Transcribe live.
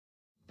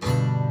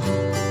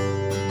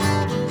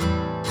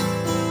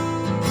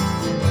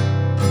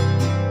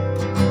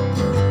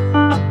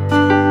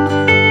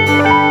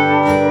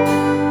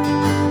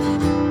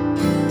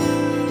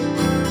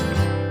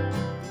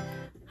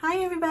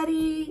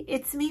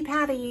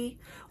Patty.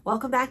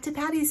 Welcome back to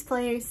Patty's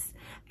Place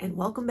and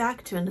welcome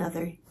back to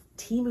another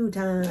Temu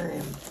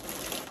Time.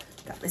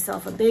 Got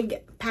myself a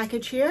big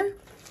package here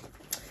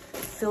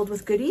filled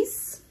with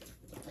goodies.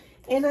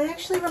 And I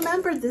actually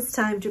remembered this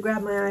time to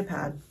grab my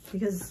iPad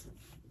because,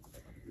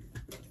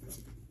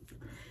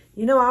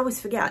 you know, I always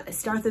forget. I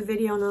start the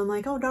video and I'm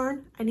like, oh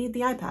darn, I need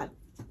the iPad.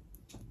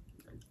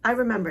 I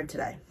remembered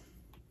today.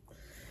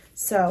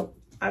 So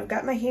I've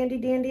got my handy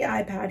dandy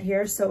iPad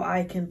here so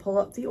I can pull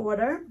up the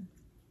order.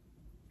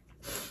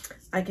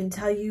 I can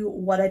tell you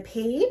what I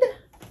paid,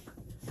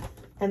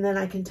 and then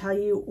I can tell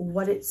you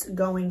what it's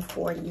going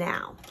for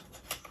now.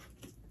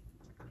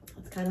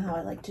 That's kind of how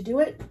I like to do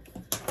it.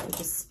 I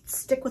just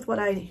stick with what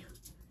I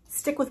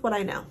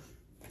know.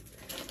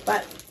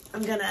 But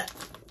I'm gonna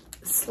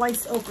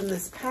slice open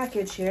this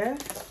package here.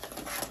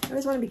 I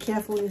always want to be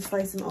careful when you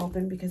slice them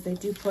open because they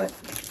do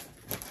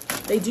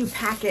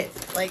pack it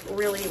like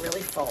really,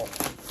 really full.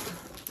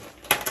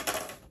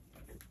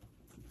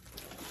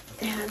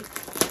 And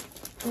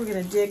we're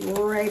gonna dig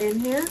right in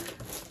here.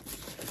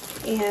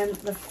 And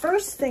the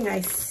first thing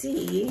I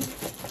see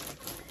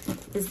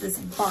is this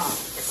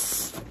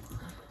box.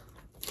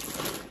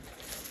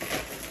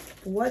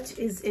 What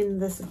is in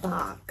this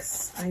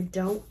box? I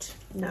don't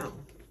know.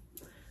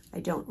 I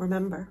don't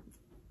remember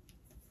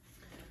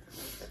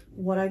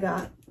what I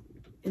got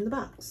in the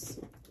box.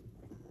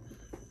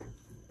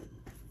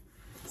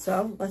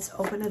 So let's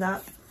open it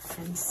up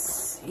and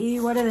see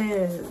what it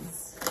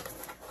is.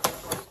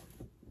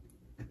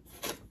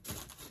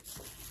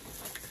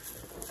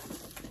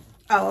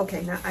 Oh,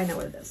 okay, now I know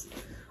what it is.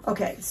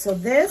 Okay, so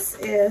this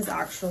is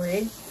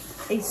actually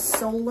a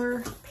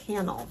solar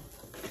panel.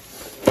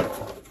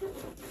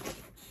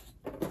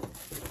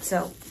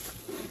 So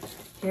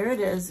here it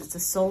is. It's a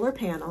solar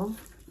panel.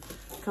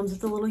 Comes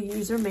with a little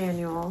user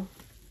manual.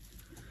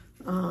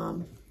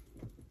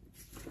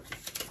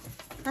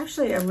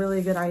 Actually a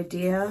really good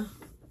idea.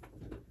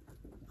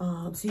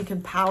 So you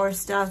can power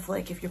stuff.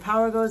 Like if your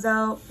power goes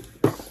out,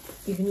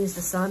 you can use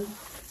the sun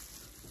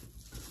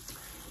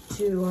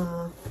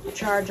to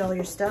charge all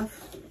your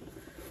stuff.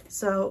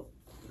 So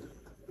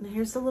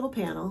here's the little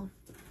panel.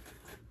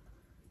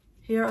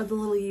 Here are the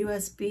little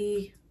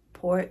USB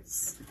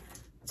ports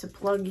to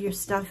plug your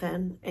stuff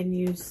in and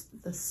use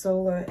the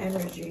solar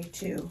energy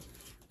to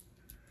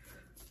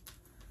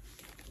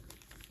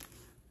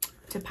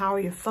power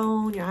your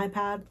phone, your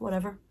iPad,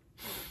 whatever.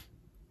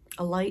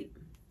 A light.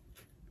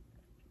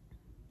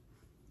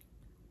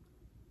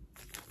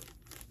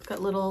 It's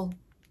got little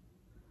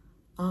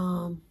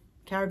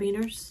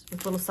carabiners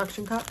with little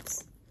suction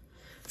cups.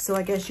 So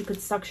I guess you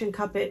could suction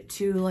cup it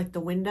to like the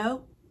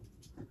window.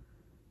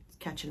 It's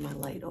catching my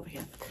light over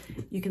here.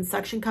 You can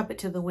suction cup it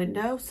to the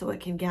window so it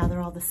can gather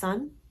all the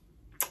sun.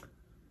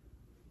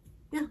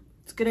 Yeah,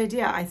 it's a good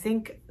idea. I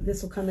think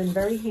this will come in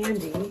very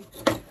handy.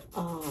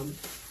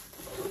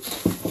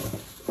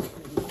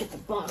 Get the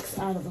box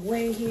out of the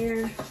way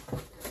here.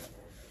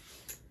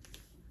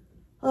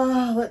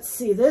 Let's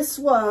see, this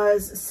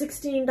was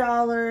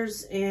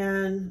 $16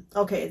 and,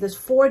 okay, there's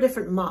 4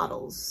 different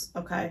models,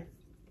 okay.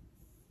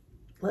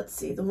 Let's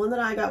see, the one that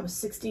I got was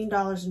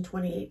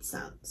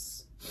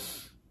 $16.28.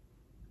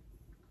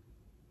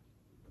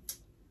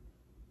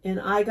 And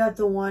I got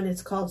the one,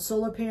 it's called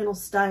Solar Panel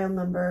Style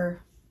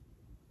Number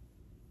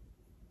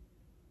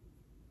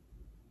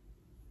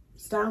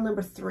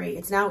 3.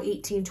 It's now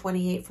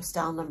 $18.28 for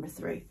style number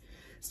 3.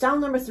 Style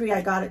number 3,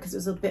 I got it because it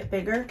was a bit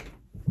bigger.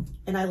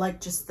 And I like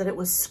just that it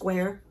was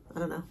square. I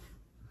don't know.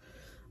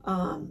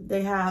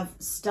 They have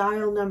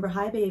style number,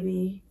 hi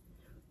baby.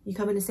 You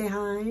coming to say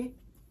hi?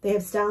 They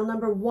have style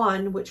number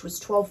 1, which was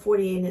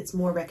 $12.48 and it's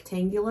more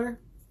rectangular.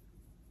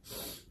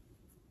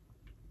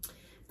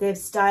 They have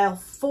style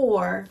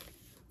 4,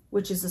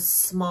 which is a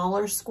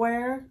smaller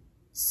square.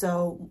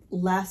 So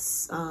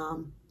less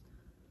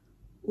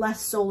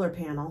solar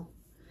panel.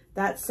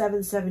 That's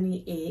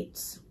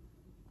 $7.78.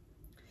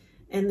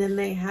 And then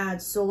they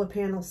had solar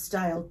panel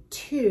style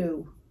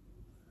 2,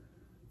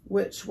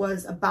 which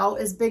was about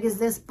as big as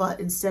this, but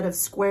instead of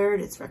squared,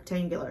 it's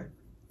rectangular.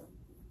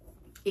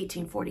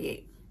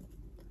 $18.48.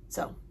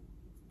 So,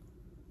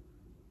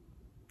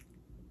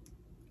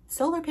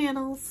 solar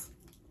panels.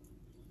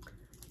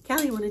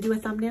 Callie, you want to do a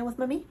thumbnail with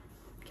mommy?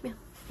 Come here.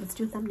 Let's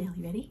do a thumbnail.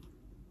 You ready?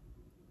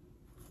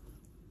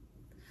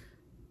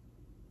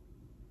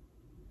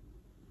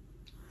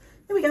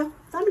 There we go.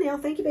 Thumbnail.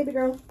 Thank you, baby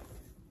girl.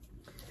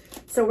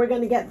 So we're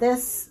going to get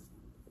this,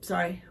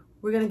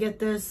 we're going to get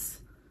this,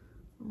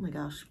 oh my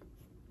gosh,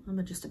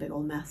 I'm just a big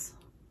old mess.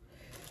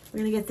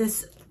 We're going to get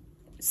this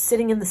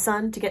sitting in the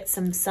sun to get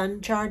some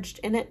sun charged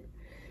in it,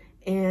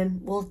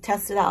 and we'll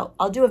test it out.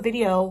 I'll do a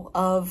video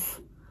of,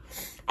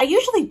 I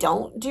usually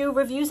don't do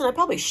reviews, and I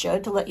probably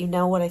should to let you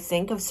know what I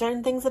think of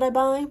certain things that I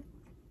buy.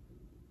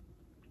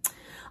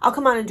 I'll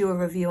come on and do a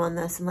review on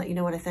this and let you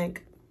know what I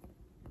think.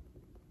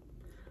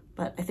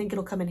 But I think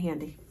it'll come in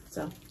handy,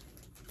 so.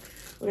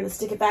 We're going to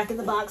stick it back in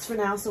the box for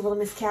now so little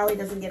Miss Callie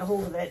doesn't get a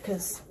hold of it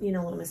because, you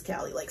know, little Miss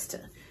Callie likes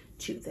to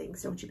chew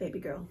things, don't you, baby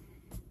girl?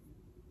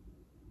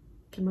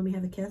 Can mommy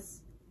have a kiss?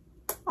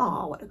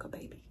 Oh, what a good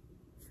baby.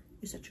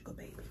 You're such a good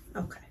baby.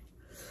 Okay.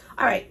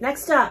 All right,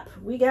 next up,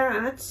 we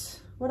got,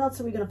 what else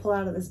are we going to pull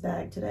out of this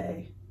bag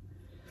today?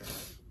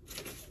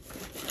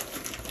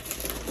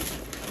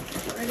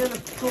 We're going to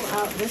pull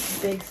out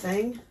this big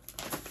thing.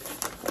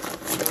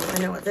 I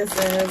know what this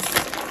is.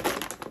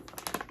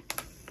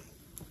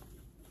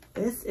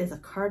 This is a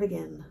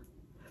cardigan.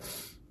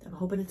 I'm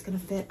hoping it's going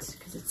to fit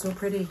because it's so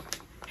pretty.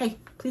 Hey,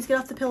 please get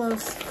off the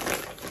pillows.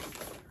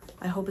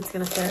 I hope it's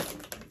going to fit.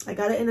 I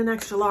got it in an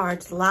extra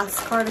large. The last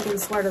cardigan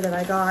sweater that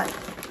I got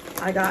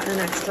in an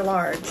extra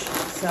large.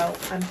 So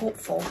I'm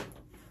hopeful.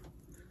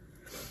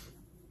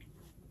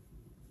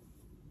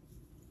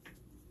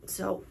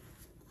 So,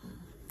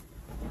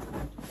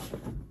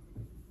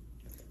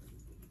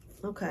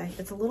 okay,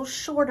 it's a little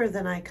shorter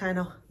than I kind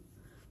of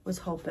was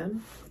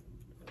hoping,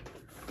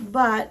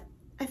 but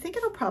I think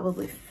it'll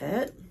probably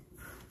fit.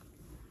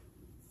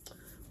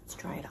 Let's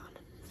try it on.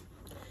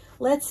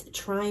 Let's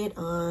try it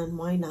on.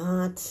 Why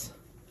not?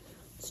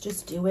 Let's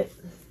just do it.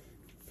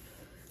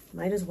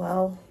 Might as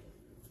well.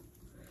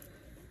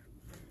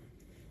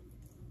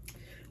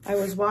 I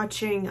was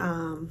watching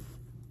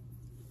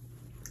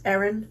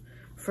Erin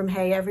from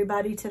Hey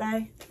Everybody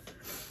today.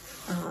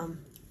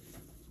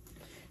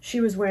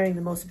 She was wearing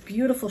the most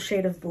beautiful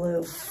shade of blue.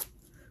 It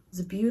was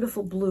a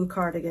beautiful blue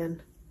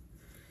cardigan.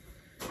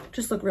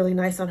 Just looked really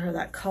nice on her.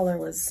 That color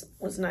was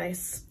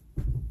nice.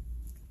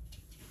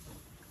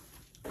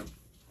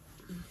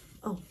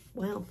 Oh,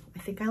 well, I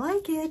think I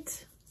like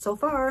it so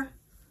far.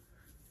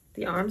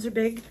 The arms are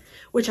big,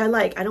 which I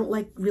like. I don't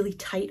like really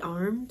tight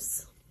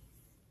arms.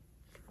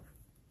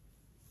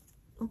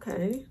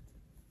 Okay.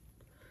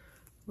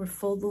 We'll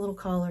fold the little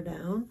collar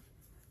down.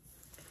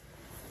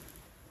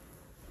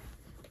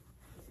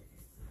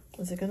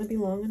 Is it going to be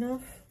long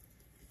enough?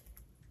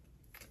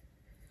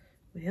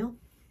 Well,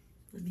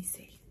 let me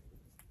see.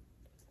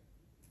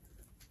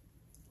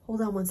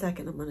 Hold on one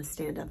second. I'm going to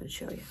stand up and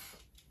show you.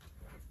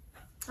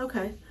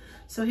 Okay,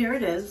 so here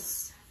it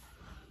is.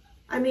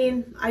 I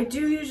mean, I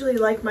do usually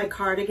like my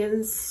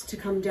cardigans to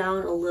come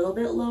down a little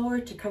bit lower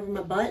to cover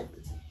my butt,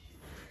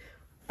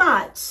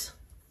 but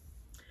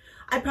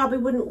I probably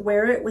wouldn't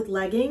wear it with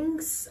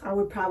leggings. I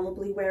would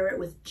probably wear it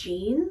with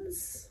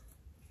jeans.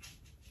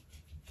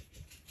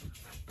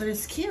 But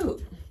it's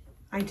cute.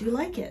 I do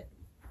like it.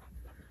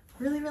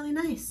 Really, really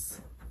nice.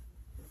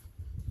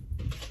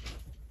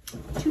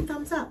 2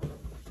 thumbs up.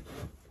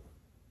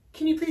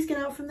 Can you please get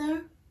out from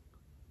there?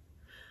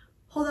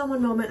 Hold on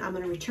one moment. I'm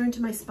going to return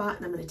to my spot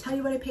and I'm going to tell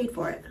you what I paid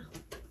for it.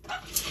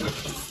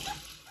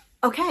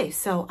 Okay,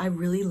 so I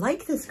really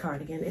like this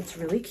cardigan. It's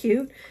really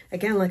cute.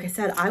 Again, like I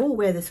said, I will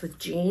wear this with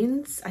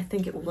jeans. I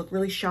think it will look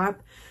really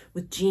sharp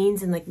with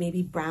jeans and like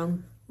maybe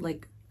brown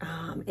like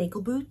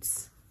ankle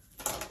boots,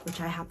 which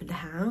I happen to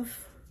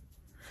have.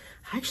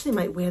 I actually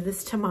might wear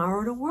this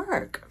tomorrow to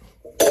work.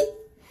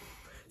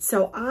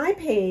 So I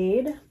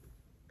paid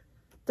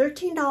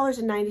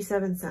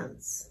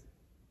 $13.97.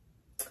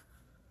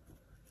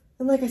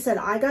 And like I said,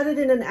 I got it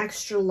in an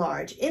extra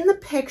large. In the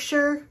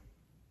picture,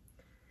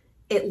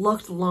 it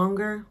looked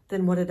longer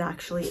than what it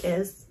actually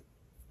is.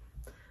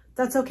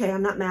 That's okay.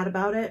 I'm not mad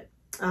about it.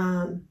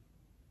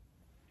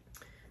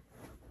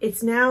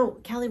 It's now,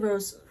 Callie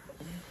Rose,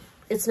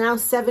 it's now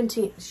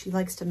 17. She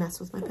likes to mess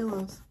with my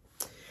pillows.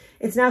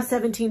 It's now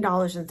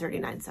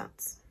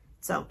 $17.39.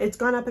 So it's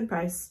gone up in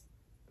price.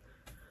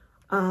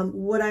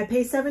 Would I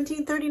pay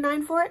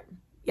 $17.39 for it?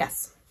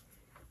 Yes.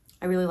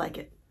 I really like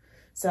it.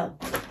 So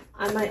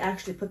I might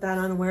actually put that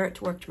on and wear it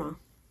to work tomorrow.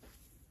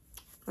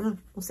 I don't know.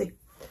 We'll see.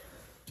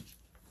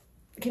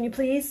 Can you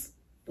please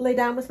lay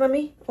down with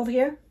Mommy over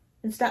here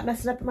and stop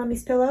messing up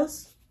Mommy's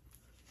pillows?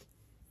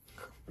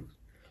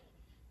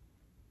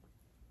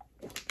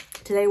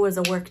 Today was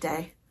a work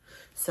day,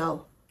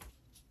 so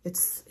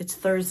it's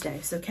Thursday.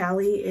 So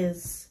Callie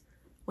is,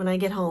 when I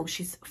get home,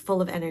 she's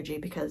full of energy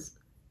because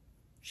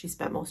she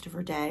spent most of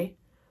her day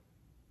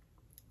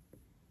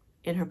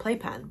in her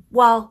playpen.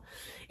 Well,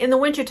 in the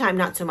wintertime,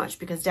 not so much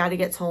because Daddy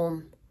gets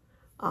home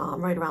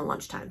right around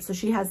lunchtime. So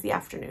she has the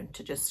afternoon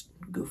to just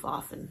goof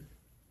off and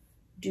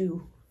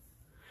do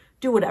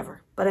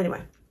whatever. But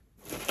anyway,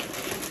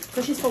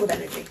 so she's full of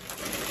energy.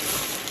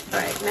 All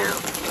right, now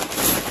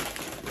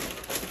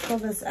pull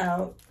this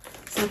out.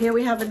 So here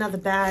we have another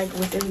bag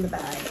within the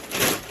bag.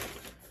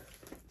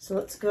 So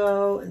let's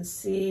go and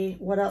see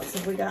what else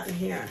have we got in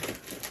here.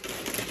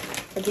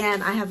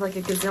 Again, I have like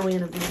a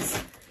gazillion of these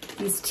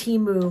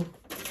Temu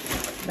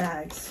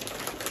bags.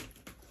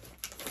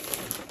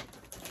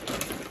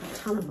 A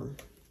ton of them.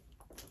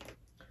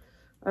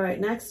 All right,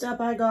 next up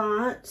I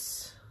got,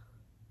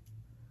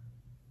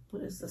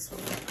 what is this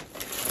one?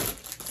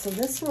 So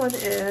this one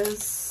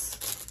is,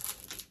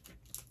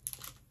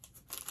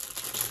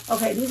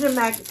 okay, these are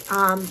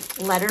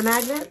letter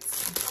magnets.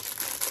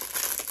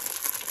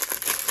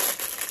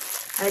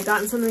 I had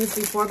gotten some of these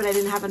before, but I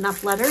didn't have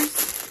enough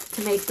letters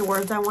to make the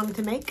words I wanted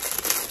to make,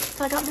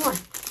 so I got more.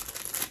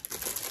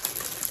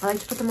 I like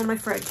to put them on my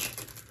fridge,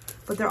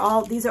 but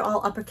these are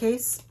all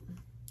uppercase.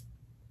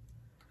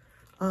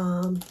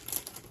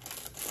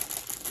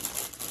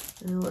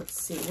 And let's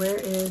see, where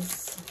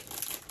is,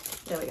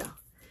 there we go.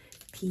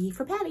 P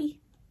for Patty.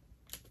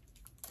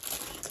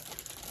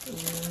 And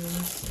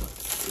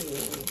let's see,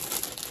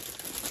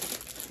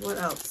 what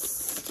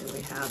else do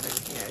we have in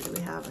here? Do we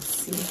have a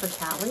C for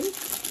Callie?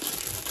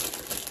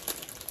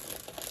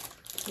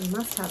 We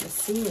must have a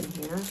C in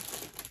here.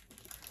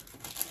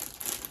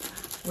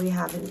 We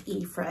have an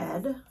E for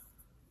Ed.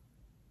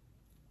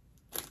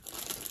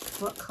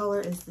 What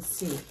color is the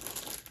C?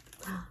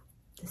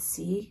 The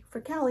C for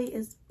Callie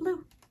is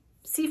blue.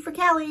 C for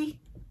Callie.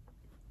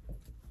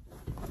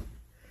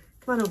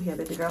 Come on over here,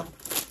 baby girl.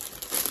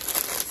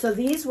 So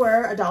these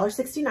were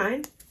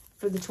 $1.69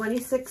 for the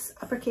 26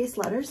 uppercase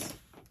letters.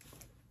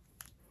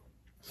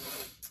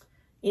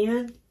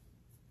 And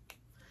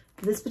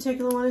this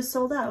particular one is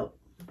sold out.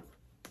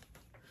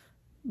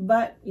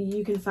 But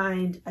you can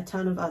find a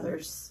ton of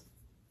others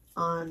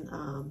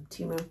on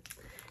Temu.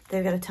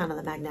 They've got a ton of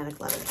the magnetic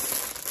letters.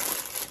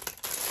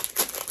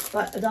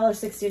 But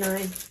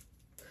 $1.69,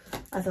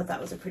 I thought that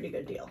was a pretty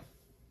good deal.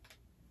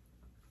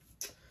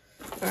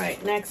 All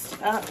right,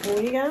 next up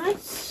we got,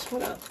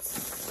 what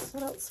else?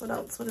 What else? What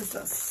else? What is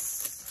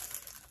this?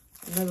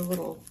 Another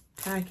little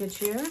package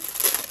here.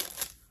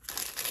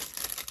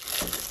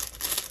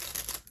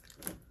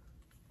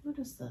 What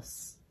is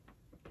this?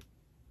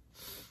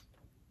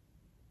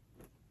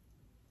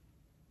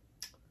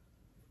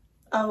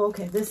 Oh,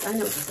 okay. This, I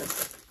know what this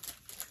is.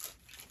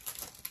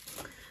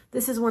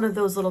 This is one of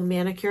those little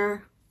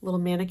manicure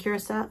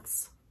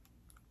sets.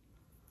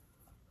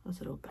 How's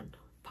it open?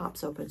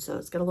 Pops open. So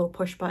it's got a little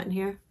push button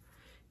here.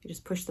 You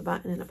just push the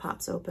button and it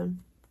pops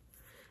open.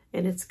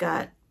 And it's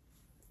got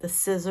the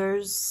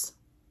scissors,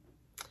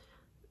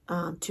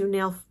 2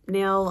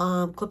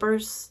 nail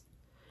clippers.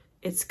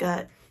 It's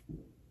got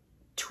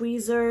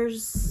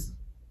tweezers,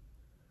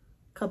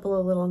 a couple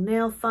of little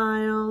nail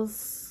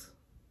files,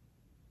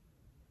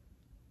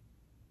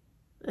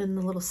 and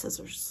the little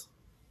scissors.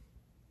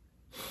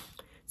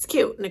 It's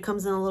cute, and it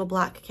comes in a little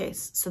black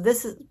case. So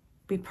this would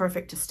be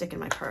perfect to stick in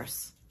my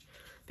purse.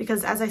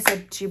 Because as I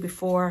said to you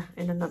before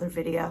in another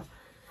video,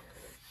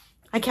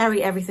 I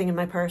carry everything in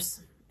my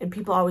purse. And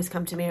people always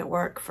come to me at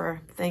work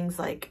for things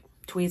like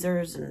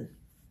tweezers and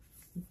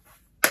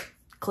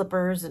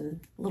clippers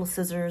and little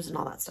scissors and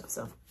all that stuff.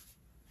 So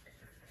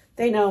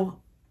they know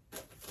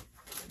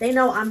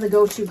I'm the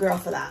go-to girl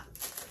for that.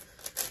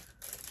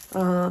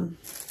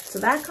 So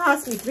that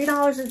cost me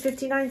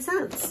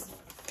 $3.59.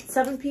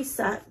 7-piece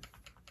set.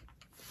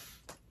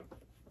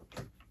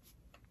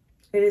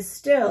 It is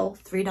still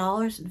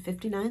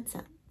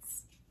 $3.59.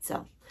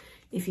 So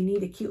if you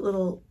need a cute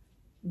little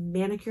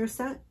manicure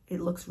set, it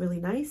looks really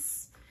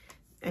nice.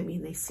 I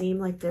mean, they seem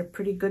like they're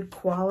pretty good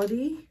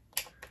quality.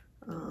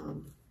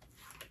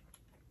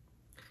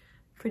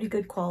 Pretty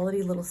good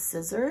quality little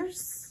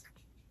scissors.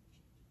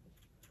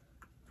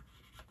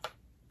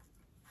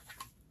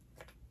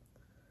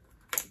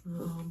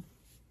 Well,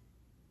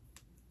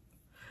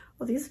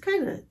 these are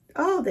kind of,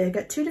 oh, they've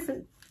got 2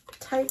 different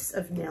types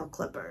of nail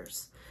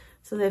clippers.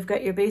 So they've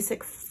got your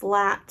basic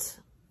flat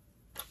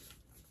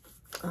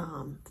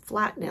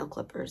nail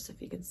clippers,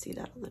 if you can see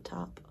that on the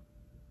top.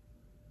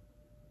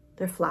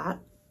 They're flat.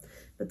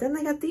 But then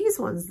they got these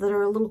ones that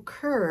are a little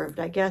curved,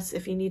 I guess,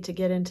 if you need to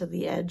get into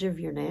the edge of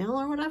your nail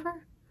or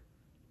whatever.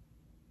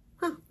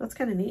 Huh, that's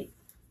kind of neat.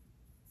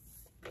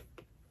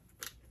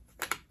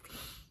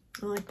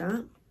 I like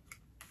that.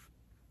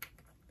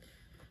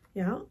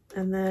 Yeah,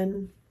 and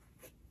then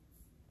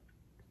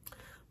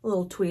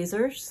little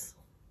tweezers.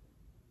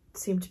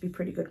 Seem to be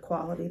pretty good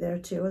quality there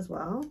too as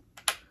well.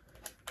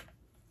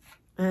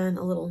 And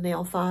a little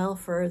nail file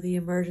for the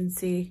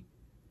emergency,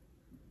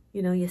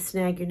 you know, you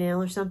snag your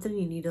nail or something,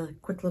 you need a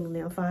quick little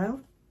nail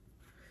file.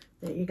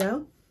 There you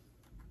go.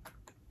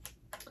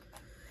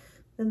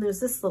 Then there's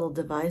this little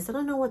device. I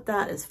don't know what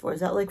that is for. Is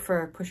that like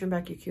for pushing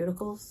back your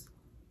cuticles?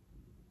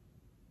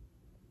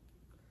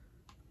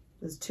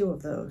 There's 2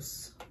 of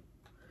those.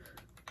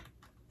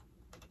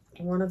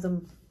 One of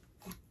them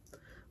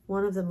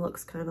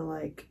looks kind of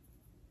like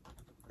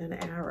an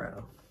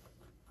arrow.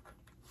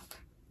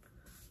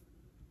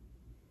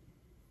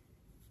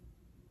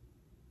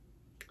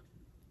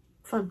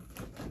 Fun.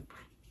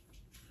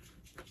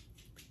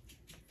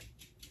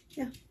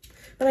 Yeah.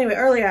 But anyway,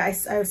 earlier I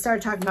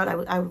started talking about,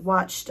 I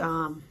watched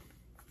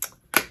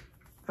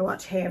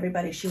Hey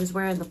Everybody. She was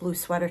wearing the blue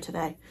sweater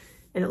today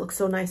and it looks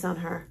so nice on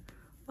her.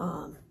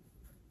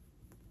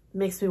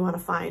 Makes me want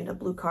to find a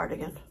blue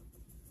cardigan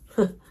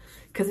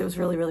because it was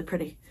really, really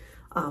pretty.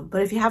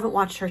 But if you haven't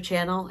watched her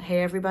channel,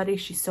 Hey Everybody,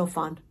 she's so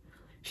fun.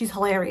 She's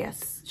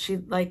hilarious. She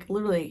like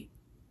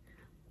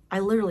I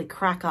literally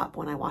crack up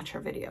when I watch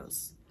her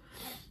videos.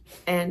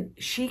 And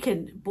she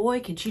can, boy,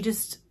 can she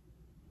just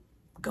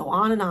go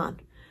on and on.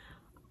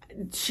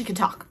 She can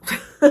talk.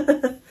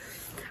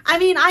 I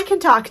mean, I can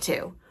talk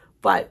too,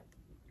 but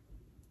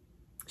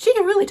she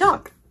can really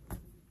talk.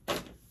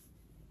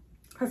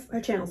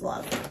 Her channel's a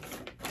lot of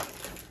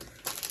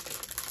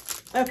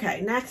fun.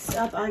 Okay, next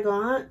up I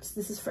got,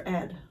 this is for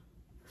Ed.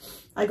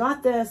 I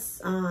got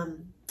this,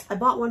 I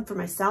bought one for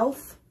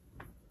myself,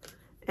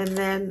 And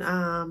then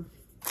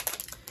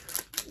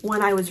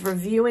when I was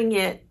reviewing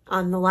it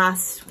on the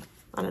last,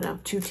 I don't know,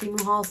 3 Temu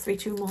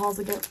hauls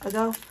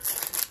ago,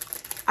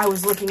 I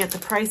was looking at the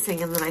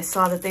pricing, and then I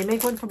saw that they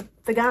make one for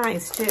the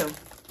guys too.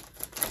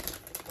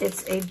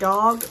 It's a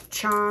dog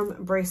charm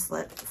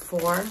bracelet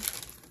for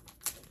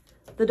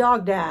the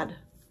dog dad.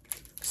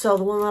 So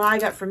the one that I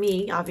got for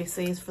me,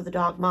 obviously, is for the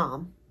dog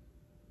mom.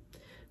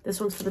 This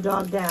one's for the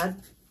dog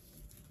dad.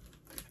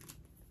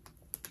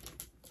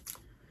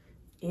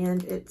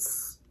 And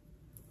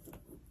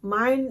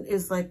mine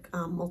is like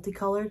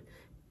multicolored.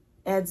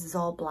 Ed's is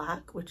all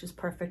black, which is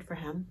perfect for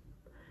him.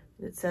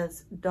 It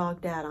says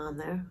dog dad on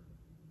there.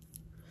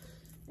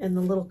 And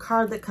the little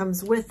card that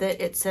comes with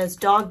it, it says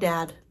dog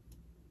dad.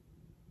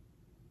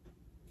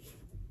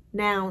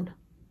 Noun.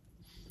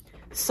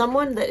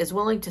 Someone that is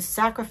willing to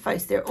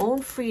sacrifice their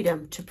own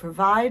freedom to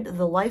provide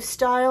the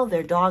lifestyle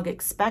their dog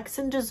expects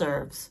and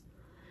deserves.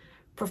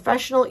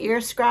 Professional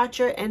ear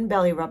scratcher and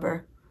belly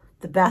rubber.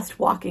 The best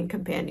walking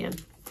companion.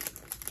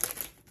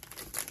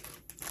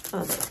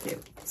 Oh, that's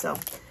cute. So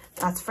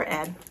that's for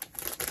Ed.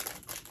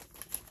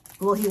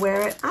 Will he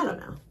wear it? I don't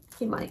know.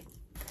 He might.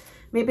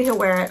 Maybe he'll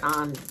wear it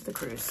on the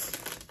cruise.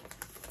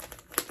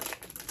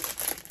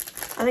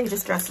 I think it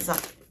just dresses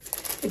up.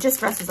 It just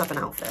dresses up an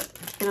outfit,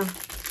 you know.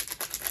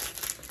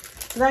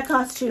 So that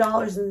cost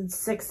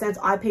 $2.06.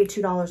 I paid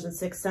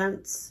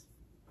 $2.06.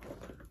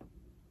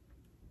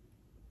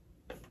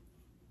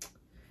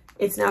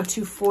 It's now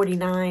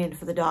 $2.49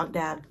 for the dog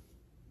dad.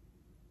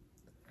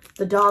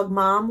 The dog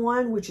mom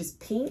one, which is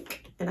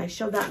pink, and I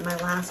showed that in my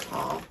last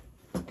haul.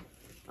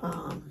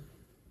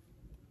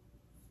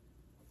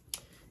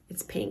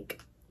 It's pink,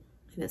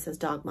 and it says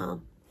dog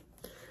mom.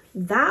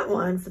 That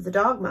one for the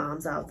dog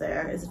moms out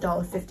there is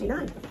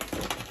 $1.59.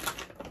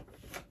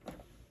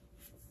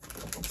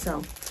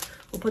 So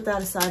we'll put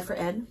that aside for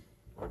Ed.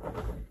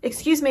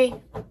 Excuse me.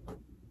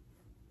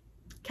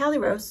 Callie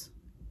Rose,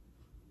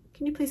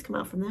 can you please come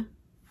out from there?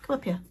 Come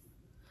up here.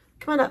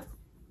 Come on up.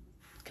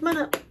 Come on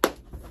up.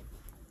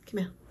 Come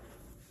here.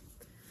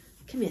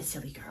 Come here,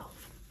 silly girl.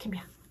 Come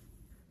here.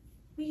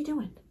 What are you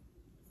doing?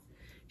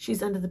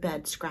 She's under the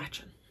bed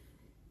scratching.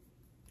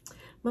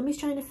 Mommy's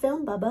trying to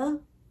film, Bubba.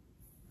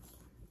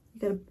 You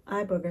got an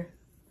eye booger.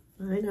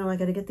 I know, I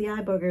gotta get the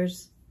eye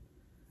boogers.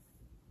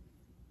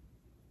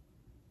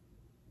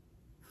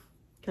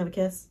 Can I have a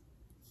kiss?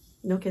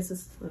 No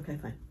kisses? Okay,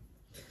 fine.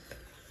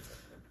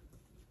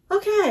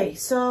 Okay,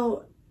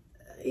 so,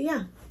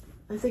 yeah.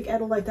 I think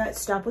Ed will like that.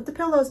 Stop with the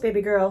pillows,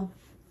 baby girl.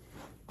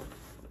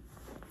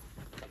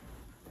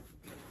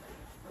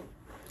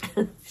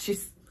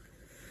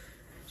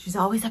 She's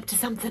always up to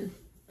something.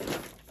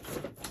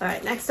 All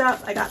right, next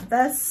up, I got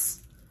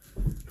this.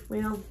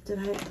 Well,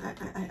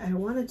 I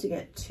wanted to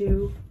get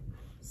 2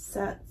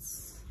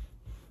 sets.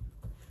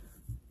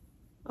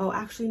 Oh,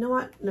 actually, you know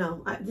what?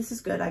 No, this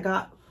is good. I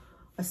got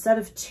a set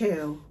of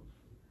 2.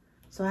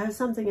 So I have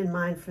something in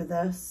mind for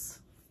this.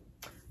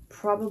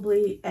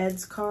 Probably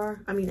Ed's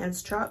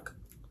truck.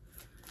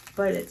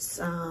 But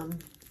it's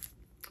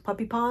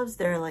puppy paws.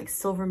 They're like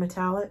silver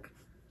metallic.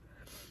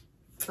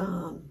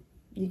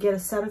 You get a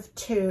set of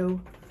 2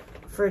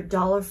 for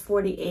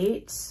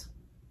 $1.48.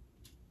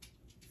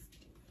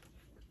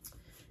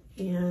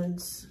 And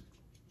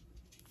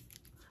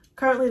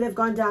currently they've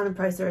gone down in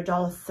price. They're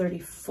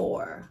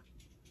 $1.34.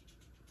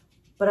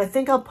 But I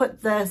think I'll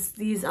put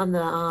these on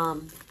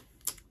the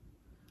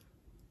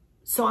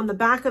so on the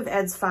back of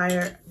Ed's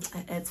fire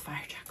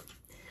truck.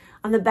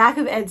 On the back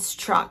of Ed's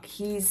truck,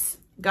 he's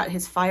got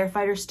his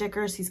firefighter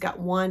stickers. He's got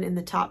one in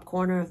the top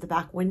corner of the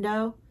back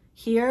window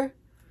here.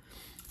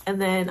 And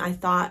then I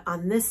thought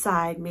on this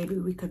side, maybe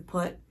we could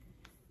put,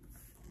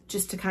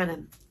 just to kind of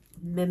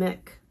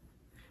mimic,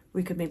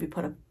 we could maybe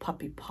put a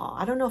puppy paw.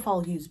 I don't know if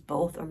I'll use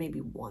both or maybe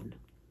one.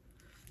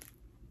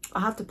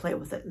 I'll have to play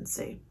with it and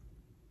see.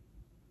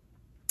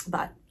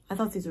 But I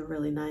thought these were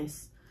really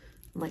nice.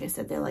 And like I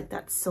said, they're like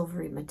that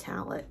silvery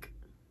metallic.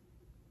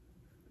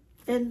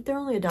 And they're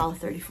only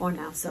 $1.34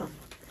 now. So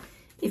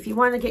if you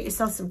want to get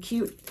yourself some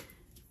cute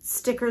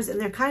stickers, and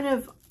they're kind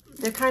of,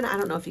 I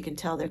don't know if you can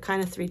tell, they're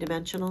kind of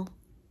 3-dimensional.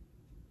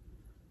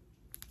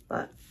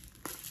 But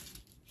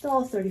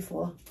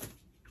 $1.34.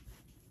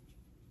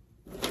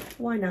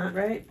 Why not,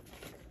 right?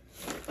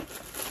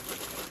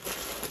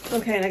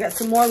 Okay, and I got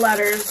some more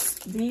letters.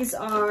 These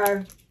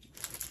are, I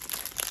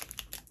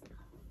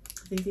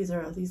think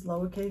are these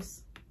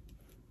lowercase?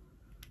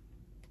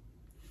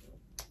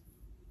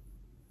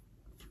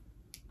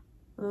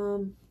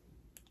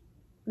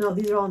 No,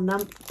 these are all are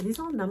these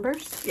all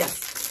numbers?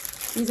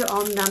 Yes, these are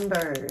all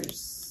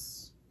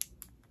numbers.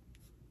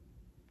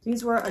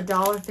 These were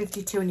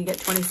 $1.52, and you get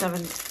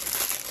 27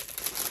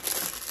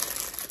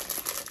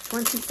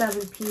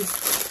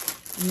 piece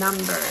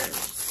numbers.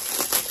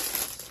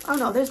 Oh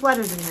no, there's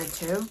letters in here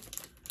too.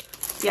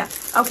 Yeah,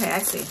 okay, I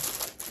see.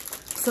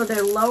 So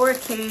they're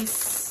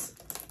lowercase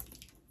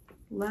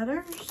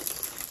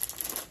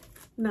letters?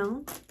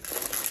 No.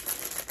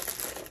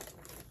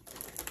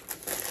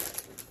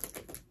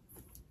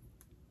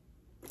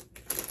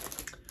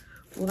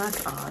 Well,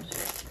 that's odd.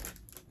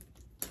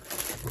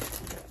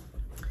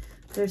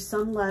 There's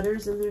some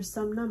letters and there's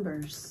some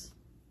numbers.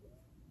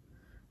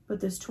 But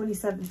there's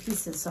 27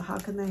 pieces, so how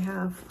can they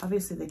have,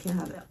 obviously they can't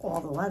have all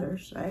the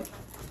letters, right?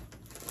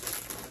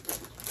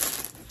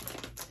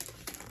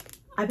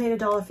 I paid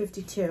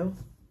 $1.52.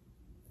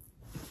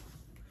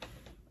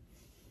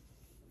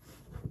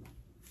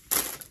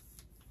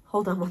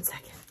 Hold on one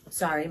second.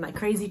 Sorry, my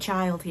crazy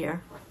child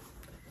here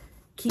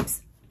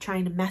keeps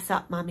trying to mess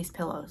up Mommy's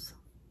pillows.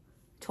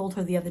 Told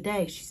her the other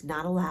day she's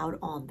not allowed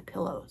on the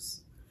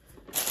pillows.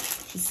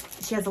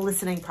 She has a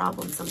listening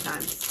problem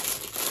sometimes.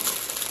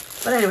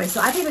 But anyway, so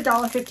I paid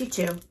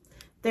 $1.52.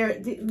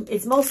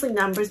 It's mostly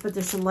numbers, but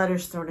there's some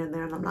letters thrown in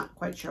there, and I'm not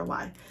quite sure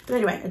why. But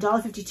anyway,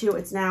 $1.52.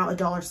 It's now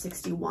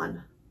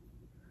 $1.61.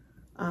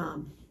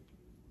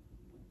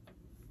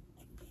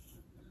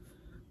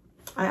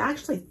 I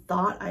actually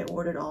thought I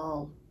ordered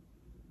all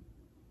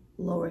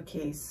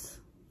lowercase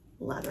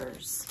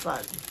letters,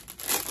 but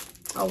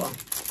oh well.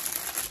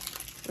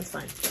 That's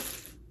fine.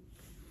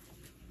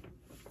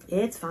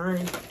 It's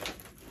fine.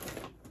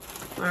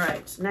 All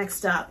right,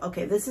 next up.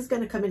 Okay, this is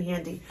going to come in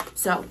handy.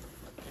 So,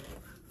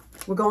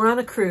 we're going on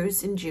a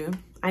cruise in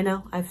June. I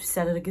know, I've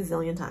said it a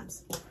gazillion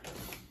times.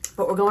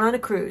 But we're going on a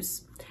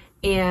cruise.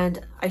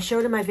 And I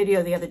showed in my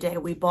video the other day,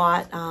 we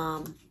bought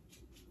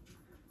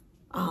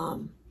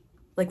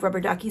like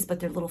rubber duckies, but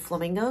they're little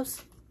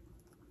flamingos.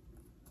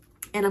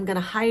 And I'm going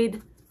to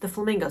hide the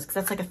flamingos because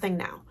that's like a thing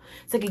now.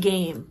 It's like a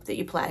game that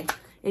you play.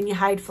 And you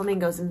hide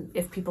flamingos, and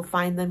if people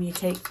find them, you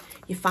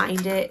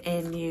find it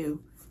and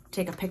you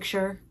take a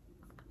picture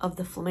of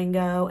the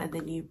flamingo, and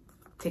then you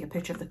take a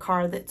picture of the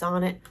card that's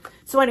on it.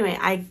 So anyway,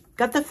 I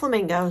got the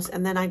flamingos,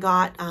 and then I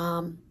got,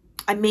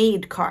 I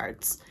made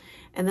cards,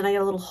 and then I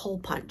got a little hole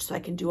punch, so I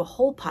can do a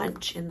hole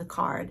punch in the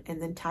card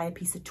and then tie a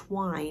piece of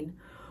twine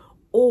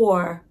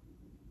or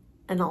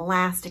an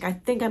elastic. I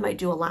think I might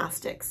do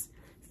elastics.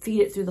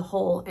 Feed it through the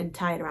hole and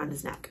tie it around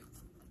his neck,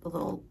 the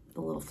little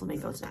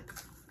flamingo's neck.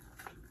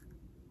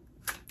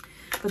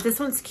 But this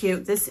one's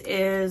cute. This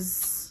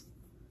is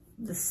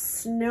the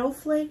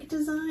snowflake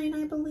design,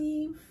 I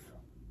believe.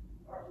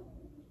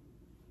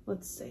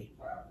 Let's see.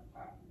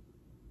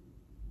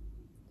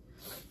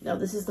 No,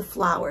 this is the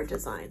flower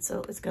design.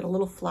 So it's got a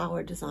little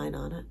flower design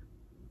on it.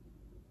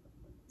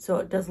 So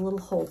it does a little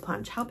hole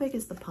punch. How big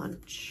is the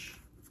punch?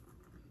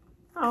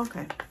 Oh,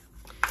 okay.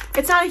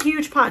 It's not a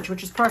huge punch,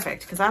 which is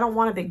perfect because I don't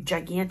want a big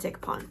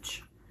gigantic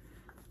punch.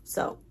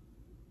 So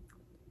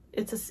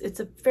it's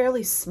a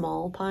fairly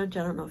small punch.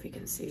 I don't know if you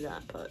can see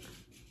that, but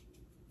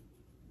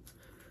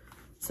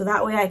so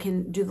that way I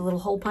can do the little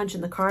hole punch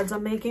in the cards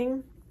I'm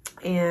making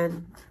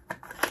and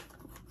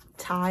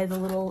tie the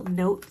little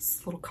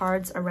notes, little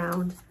cards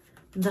around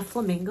the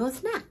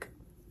flamingo's neck.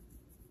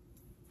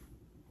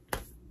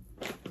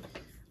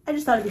 I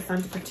just thought it'd be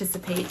fun to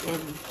participate in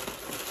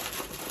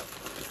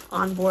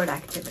onboard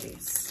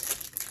activities.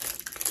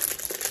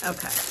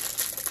 Okay,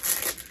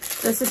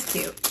 this is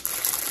cute.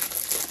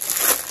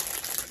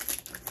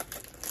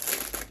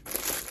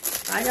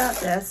 I got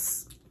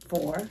this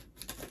for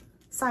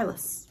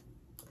Silas.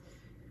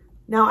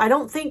 Now, I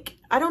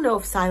don't know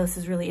if Silas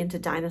is really into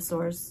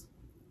dinosaurs,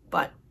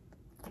 but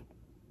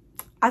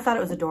I thought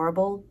it was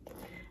adorable,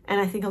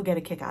 and I think he'll get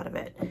a kick out of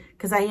it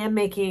because I am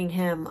making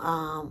him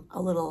a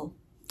little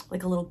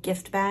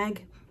gift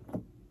bag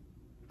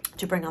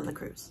to bring on the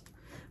cruise.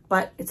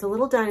 But it's a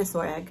little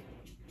dinosaur egg,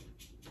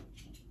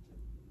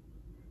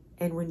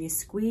 and when you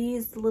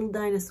squeeze the little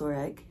dinosaur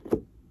egg,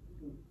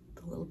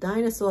 the little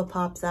dinosaur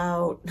pops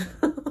out.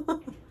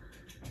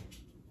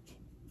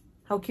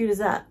 How cute is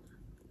that?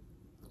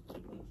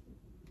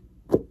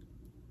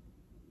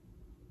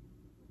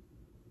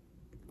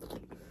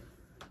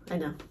 I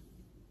know.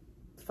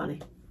 It's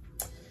funny.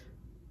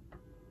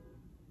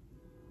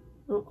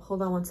 Oh,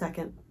 hold on one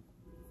second.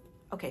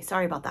 Okay,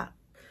 sorry about that.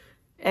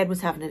 Ed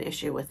was having an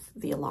issue with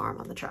the alarm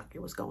on the truck.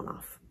 It was going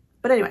off.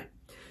 But anyway,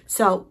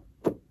 so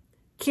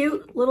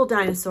cute little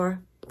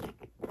dinosaur.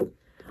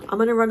 I'm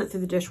going to run it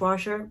through the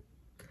dishwasher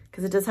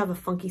because it does have a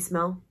funky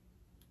smell.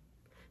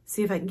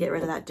 See if I can get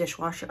rid of that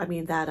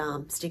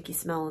that stinky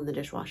smell in the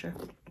dishwasher.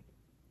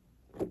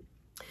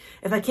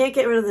 If I can't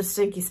get rid of the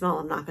stinky smell,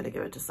 I'm not going to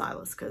give it to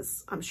Silas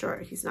because I'm sure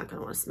he's not going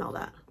to want to smell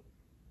that.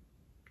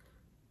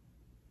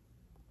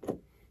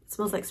 It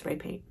smells like spray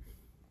paint.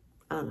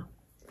 I don't know.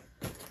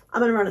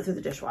 I'm going to run it through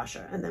the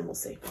dishwasher and then we'll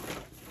see.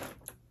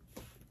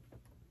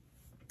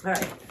 All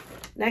right.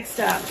 Next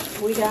up,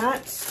 we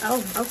got,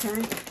 oh,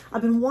 okay.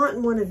 I've been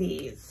wanting one of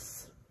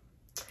these.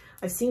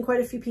 I've seen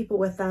quite a few people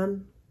with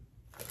them.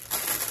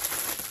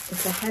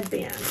 It's a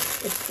headband.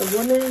 It's the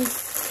woman's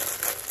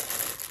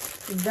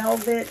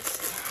velvet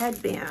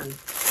headband.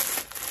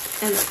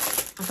 And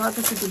I thought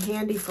this would be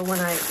handy for when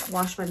I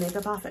wash my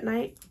makeup off at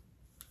night.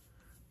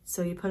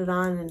 So you put it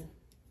on and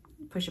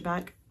push it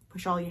back,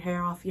 push all your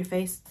hair off your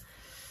face.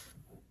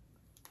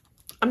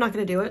 I'm not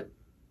going to do it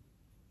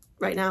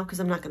right now because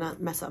I'm not going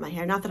to mess up my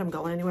hair. Not that I'm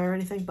going anywhere or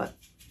anything, but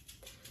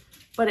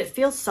it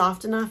feels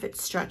soft enough.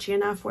 It's stretchy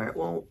enough where it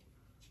won't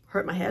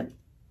hurt my head.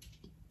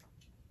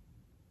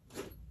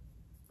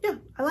 Yeah,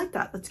 I like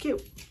that. That's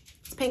cute.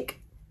 It's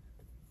pink.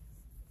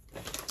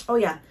 Oh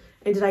yeah,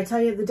 and did I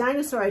tell you the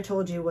dinosaur I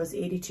told you was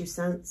 82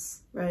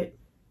 cents, right?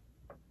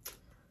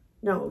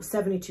 No,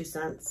 72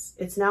 cents.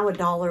 It's now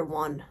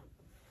 $1.01.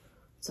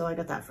 So I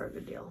got that for a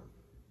good deal.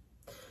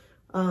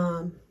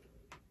 But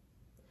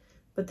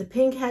the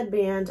pink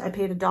headband, I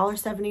paid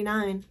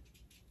 $1.79.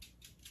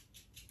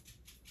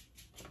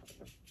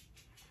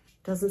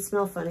 Doesn't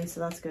smell funny,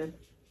 so that's good.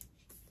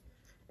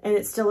 And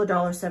it's still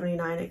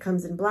 $1.79. It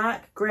comes in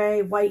black,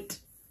 gray, white,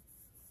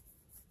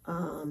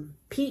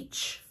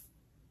 peach,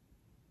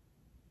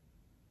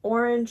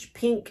 orange,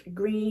 pink,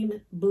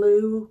 green,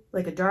 blue,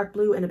 like a dark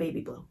blue, and a baby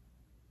blue.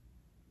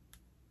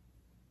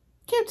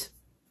 Cute.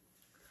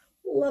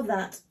 Love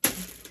that.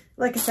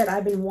 Like I said,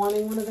 I've been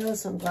wanting one of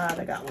those, so I'm glad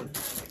I got one.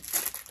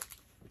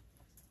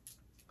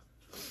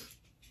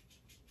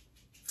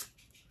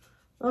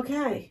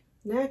 Okay,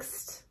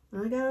 next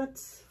I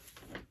got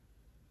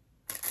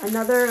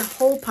another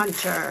hole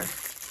puncher.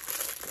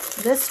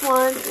 This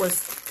one was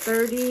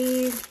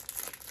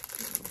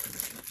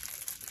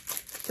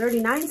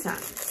 39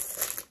 cents.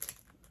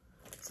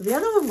 So the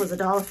other one was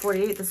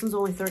 $1.48. This one's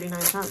only 39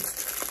 cents.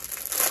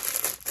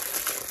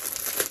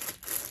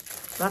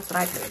 So that's what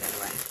I paid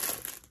anyway.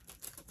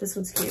 This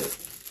one's cute.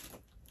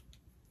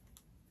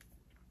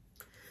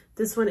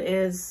 This one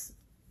is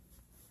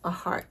a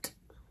heart.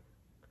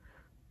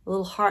 A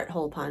little heart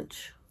hole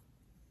punch.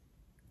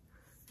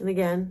 And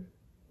again,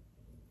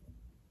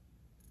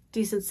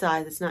 decent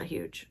size. It's not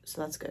huge,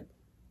 so that's good.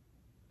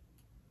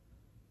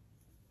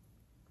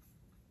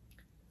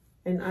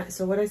 And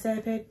so what did I say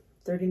I paid?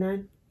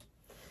 39?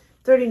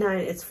 39,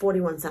 it's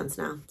 41 cents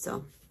now,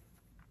 so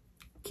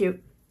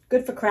cute.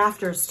 Good for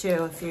crafters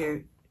too, if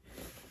you're,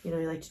 you know,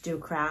 you like to do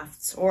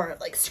crafts, or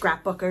like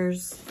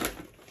scrapbookers.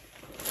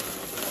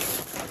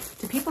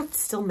 Do people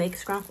still make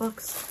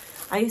scrapbooks?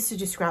 I used to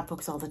do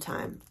scrapbooks all the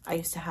time. I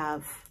used to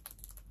have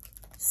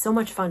so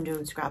much fun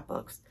doing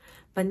scrapbooks,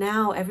 but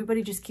now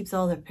everybody just keeps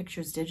all their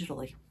pictures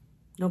digitally.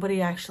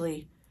 Nobody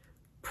actually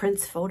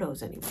prints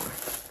photos anymore.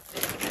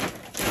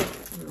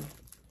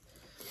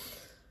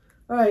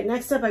 All right,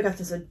 next up, I got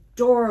this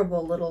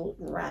adorable little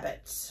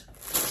rabbit.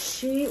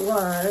 She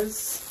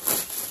was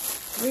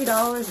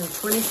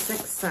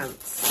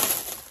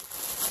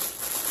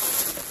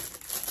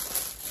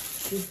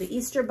 $3.26. She's the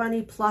Easter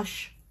Bunny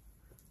plush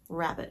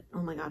rabbit.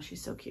 Oh my gosh,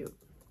 she's so cute.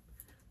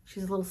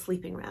 She's a little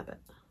sleeping rabbit.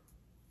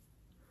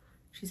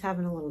 She's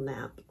having a little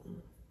nap.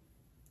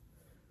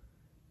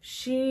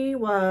 She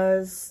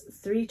was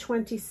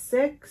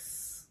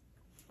 $3.26.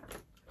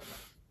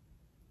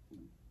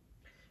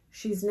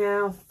 She's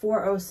now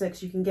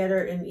 $4.06. You can get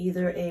her in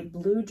either a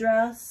blue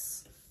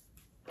dress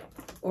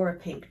or a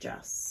pink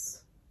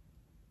dress.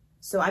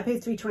 So I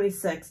paid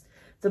 $3.26.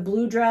 The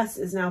blue dress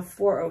is now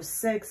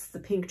 $4.06. The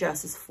pink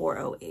dress is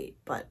 $4.08,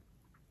 but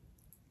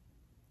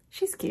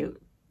she's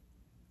cute.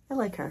 I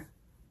like her.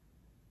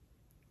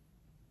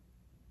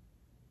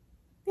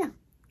 Yeah,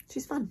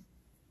 she's fun.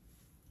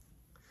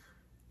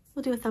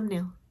 We'll do a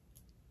thumbnail.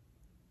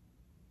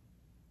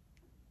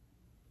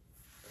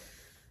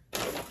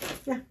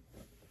 Yeah.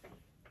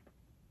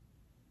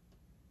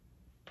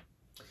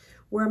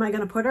 Where am I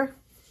going to put her?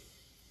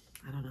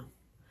 I don't know.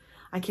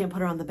 I can't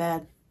put her on the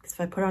bed, because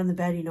if I put her on the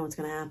bed, you know what's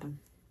going to happen.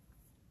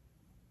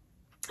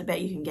 I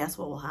bet you can guess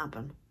what will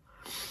happen.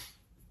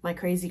 My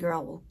crazy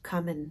girl will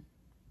come and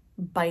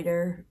bite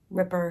her,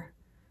 rip her,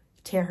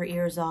 tear her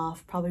ears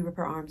off, probably rip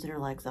her arms and her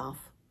legs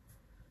off.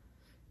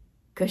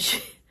 Because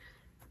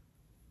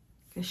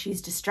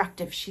she's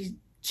destructive. She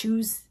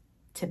chews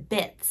to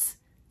bits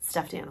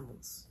stuffed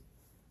animals.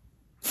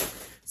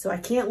 So I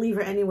can't leave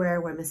her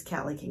anywhere where Miss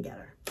Callie can get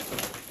her.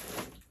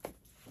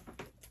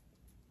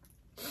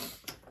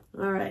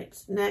 All right,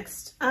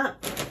 next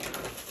up,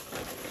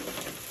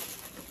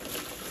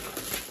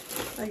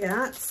 I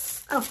got,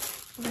 oh,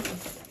 what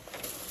is this?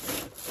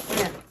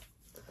 Yeah,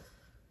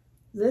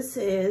 this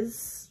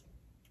is,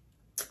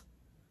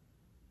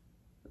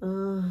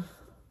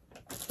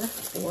 is that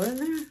 4 in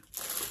there?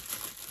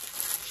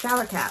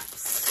 Shower caps.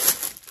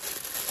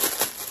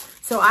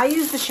 So I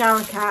use the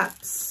shower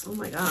caps. Oh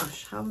my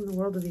gosh, how in the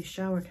world are these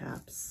shower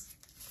caps?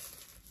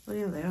 Oh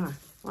yeah, they are.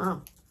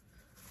 Wow.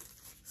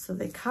 So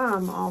they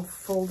come all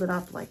folded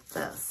up like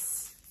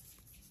this.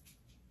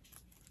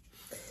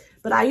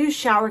 But I use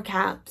shower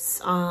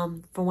caps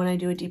for when I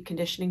do a deep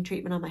conditioning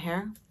treatment on my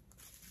hair.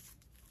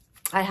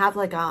 I have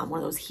like one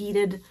of those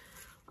heated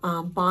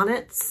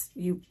bonnets.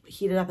 You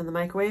heat it up in the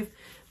microwave,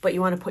 but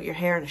you want to put your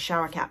hair in a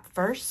shower cap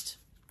first.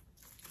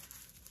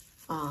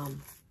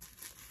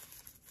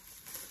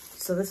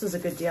 So this was a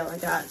good deal. I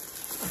got a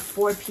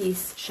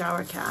 4-piece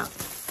shower cap.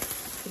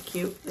 They're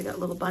cute. They got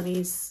little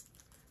bunnies,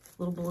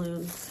 little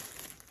balloons.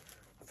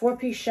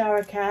 4-piece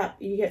shower cap.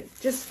 You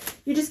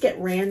just get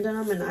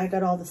random, and I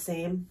got all the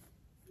same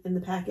in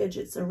the package.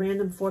 It's a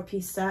random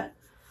 4-piece set.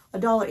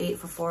 $1.08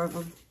 for 4 of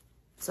them.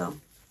 So,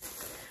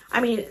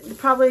 I mean,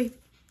 probably,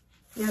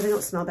 yeah, they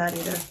don't smell bad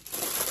either.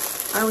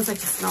 I always like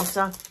to smell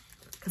stuff,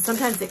 because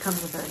sometimes it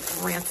comes with a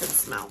rancid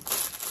smell.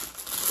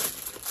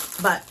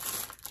 But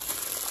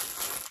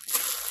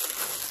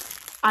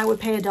I would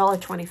pay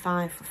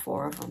 $1.25 for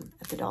 4 of them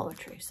at the Dollar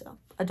Tree, so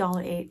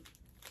 $1.08.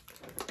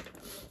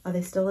 Are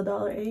they still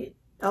 $1.08?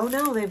 Oh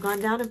no, they've gone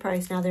down in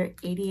price. Now they're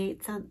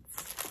 88 cents.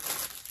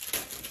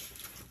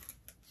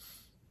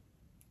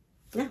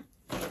 Yeah,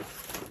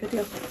 good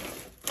deal.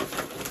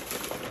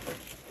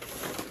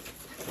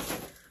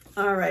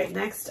 All right,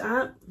 next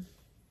up.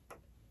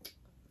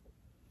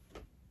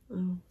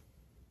 Oh,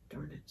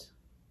 darn it.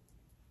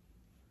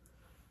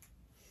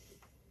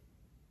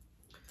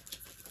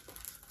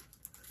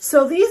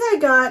 So these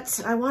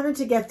I wanted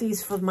to get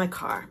these for my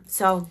car.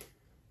 So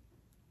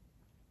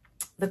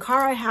the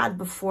car I had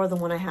before the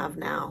one I have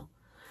now,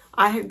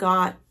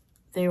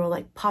 they were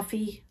like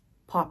puffy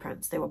paw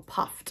prints. They were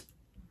puffed.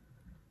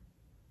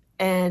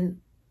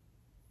 And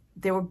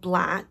they were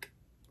black.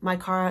 My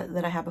car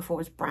that I had before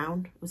was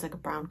brown. It was like a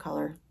brown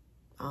color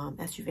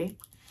SUV.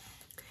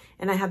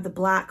 And I have the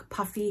black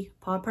puffy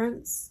paw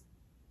prints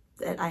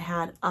that I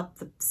had up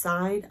the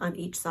side, on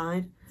each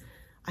side.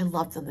 I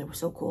loved them. They were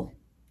so cool.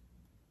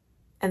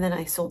 And then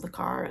I sold the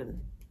car,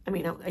 and I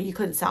mean, you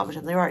couldn't salvage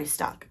them. They were already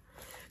stuck.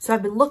 So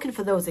I've been looking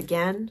for those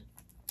again.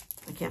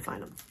 I can't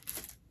find them.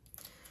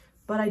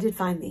 But I did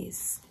find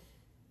these.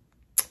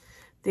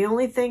 The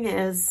only thing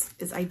is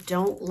I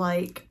don't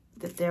like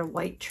that they're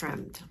white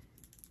trimmed.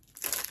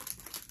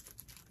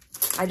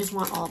 I just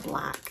want all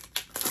black.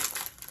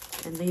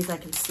 And these I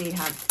can see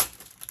have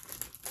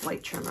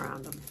white trim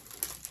around them.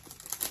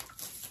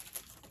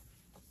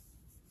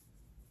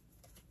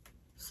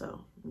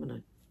 So I'm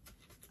gonna,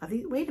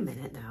 wait a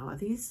minute now, are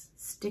these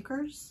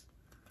stickers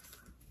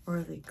or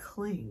are they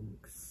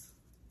clings?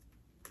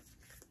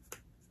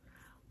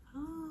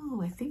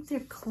 Oh, I think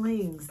they're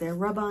clings. They're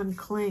rub-on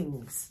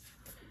clings.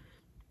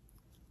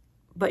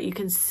 But you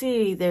can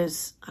see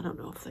there's, I don't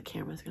know if the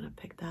camera's gonna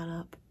pick that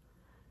up.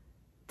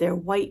 They're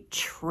white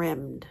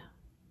trimmed.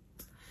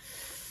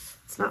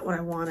 It's not what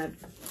I wanted.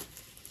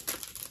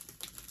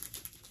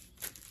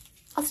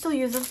 I'll still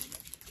use them.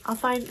 I'll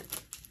find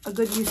a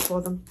good use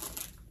for them.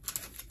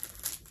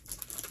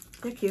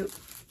 They're cute.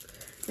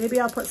 Maybe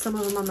I'll put some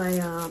of them on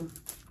my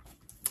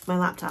my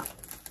laptop.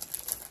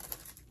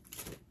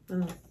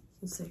 Oh,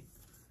 let's see.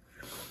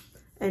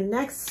 And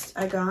next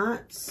I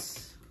got,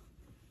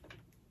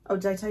 oh,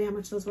 did I tell you how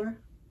much those were?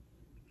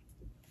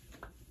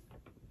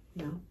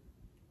 No,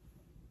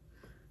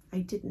 I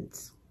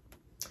didn't.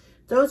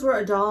 Those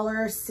were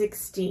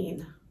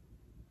 $1.16.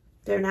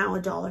 They're now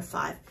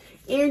 $1.05.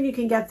 And you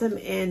can get them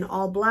in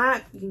all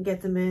black. You can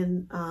get them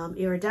in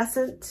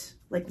iridescent,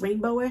 like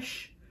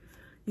rainbowish.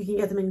 You can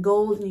get them in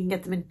gold, and you can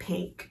get them in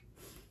pink.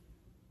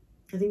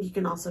 I think you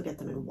can also get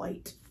them in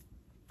white.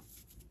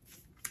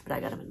 But I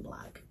got them in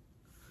black.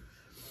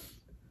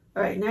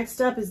 All right,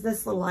 next up is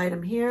this little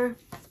item here.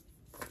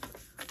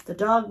 The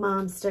Dog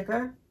Mom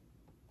sticker.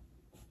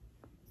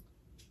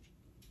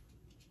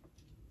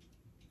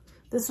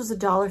 This was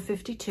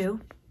 $1.52.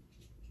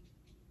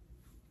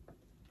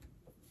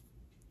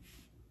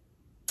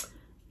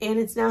 And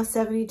it's now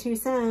 72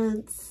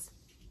 cents.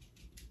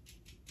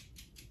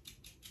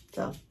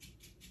 So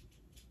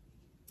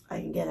I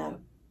can get a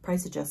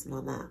price adjustment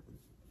on that.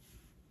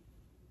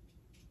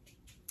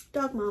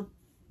 Dog Mom.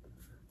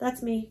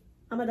 That's me.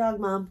 I'm a dog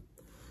mom.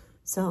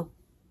 So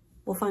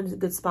we'll find a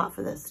good spot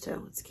for this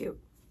too. It's cute.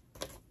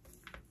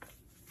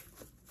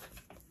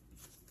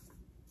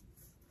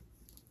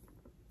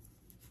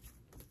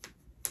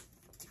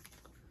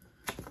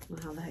 I don't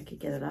know how the heck you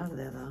get it out of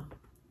there though.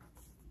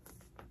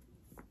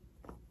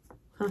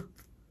 Huh.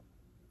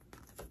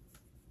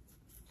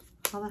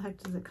 How the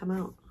heck does it come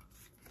out?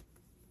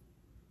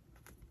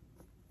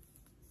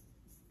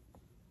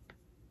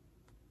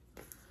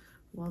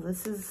 Well,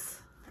 this is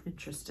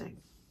interesting.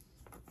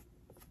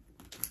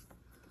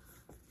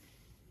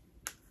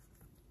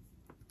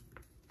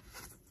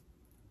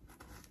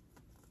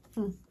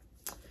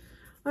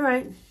 All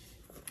right.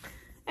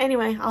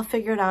 Anyway, I'll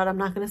figure it out. I'm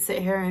not going to sit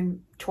here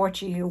and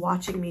torture you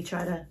watching me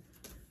try to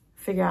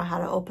figure out how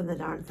to open the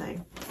darn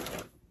thing.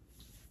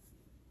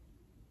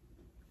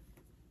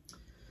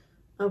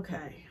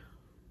 Okay.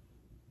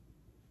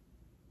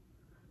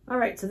 All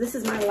right, so this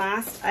is my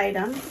last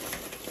item.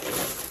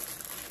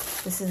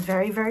 This is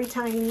very, very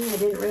tiny. I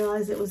didn't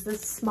realize it was this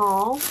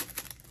small.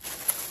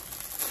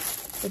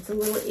 It's a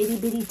little itty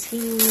bitty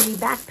teeny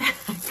backpack.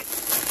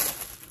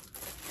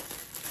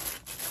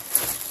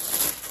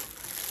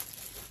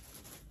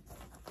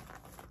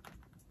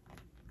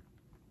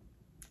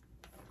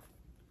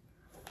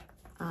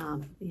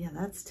 Yeah,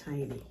 that's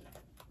tiny.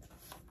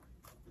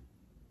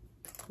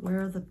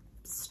 Where are the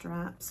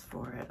straps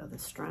for it? Are the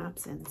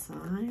straps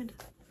inside?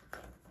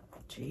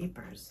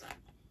 Jeepers.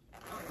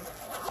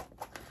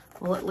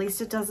 Well, at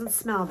least it doesn't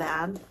smell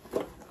bad.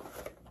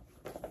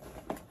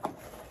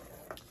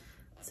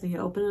 So you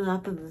open it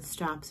up and the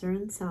straps are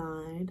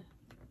inside.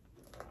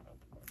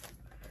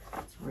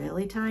 It's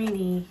really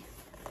tiny.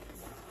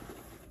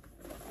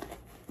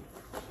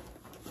 Oh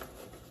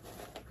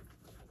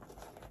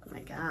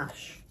my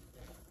gosh.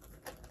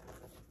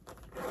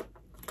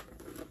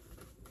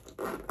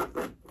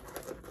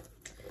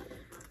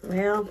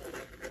 Well,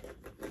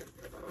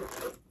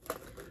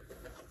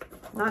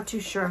 not too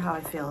sure how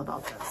I feel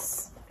about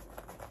this.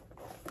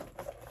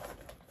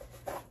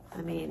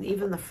 I mean,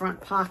 even the front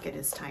pocket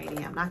is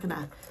tiny. I'm not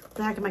gonna, what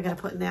the heck am I gonna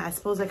put in there? I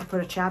suppose I could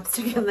put a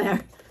chapstick in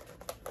there.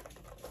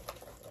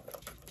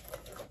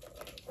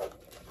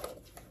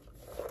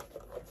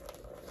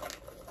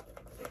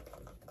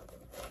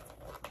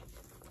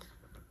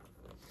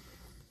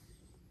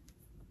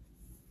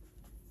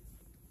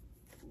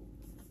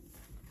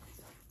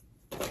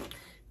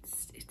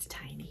 It's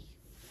tiny.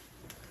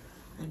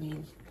 I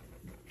mean,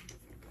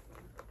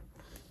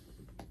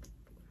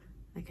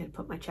 I could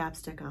put my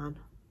chapstick on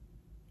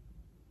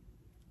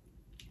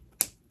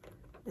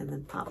and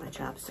then pop my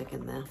chapstick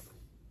in there.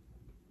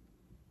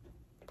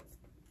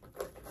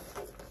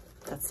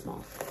 That's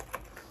small.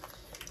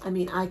 I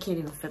mean, I can't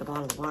even fit a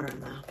bottle of water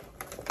in there.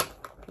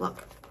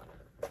 Look,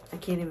 I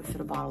can't even fit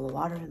a bottle of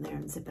water in there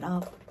and zip it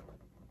up.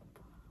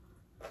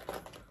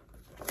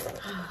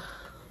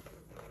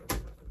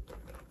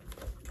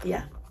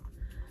 Yeah.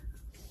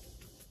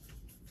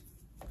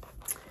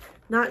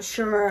 Not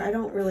sure. I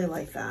don't really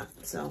like that.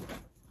 So,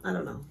 I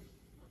don't know.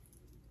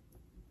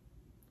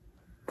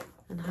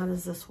 And how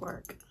does this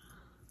work?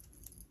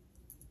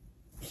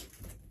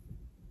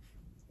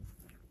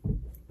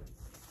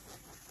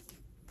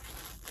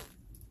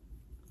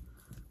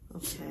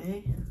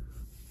 Okay.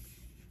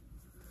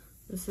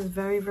 This is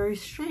very, very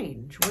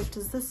strange. What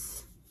does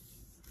this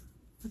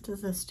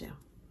do?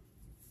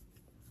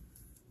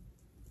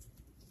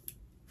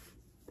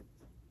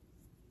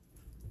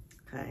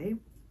 Okay.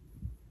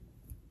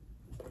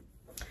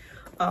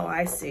 Oh,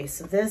 I see.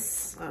 So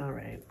this, all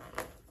right.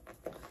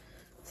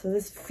 So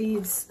this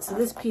feeds, so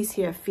this piece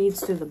here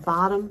feeds through the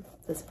bottom,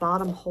 this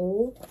bottom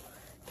hole.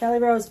 Kelly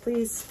Rose,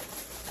 please.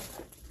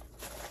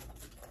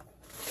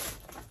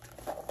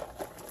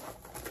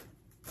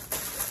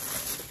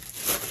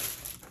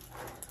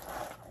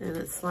 And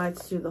it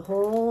slides through the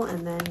hole,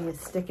 and then you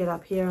stick it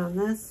up here on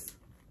this.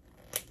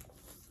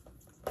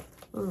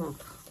 Oh.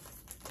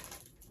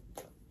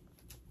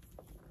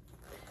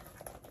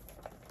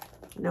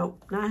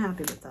 Nope, not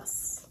happy with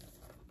this.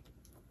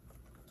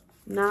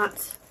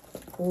 Not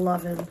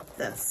loving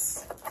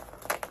this.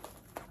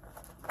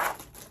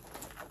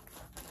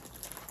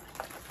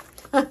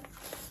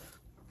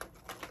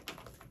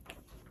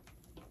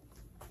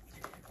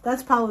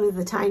 That's probably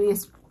the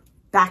tiniest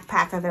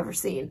backpack I've ever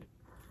seen.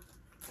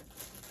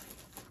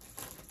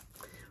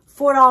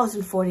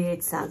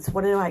 $4.48.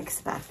 What did I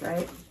expect,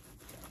 right?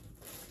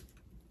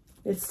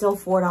 It's still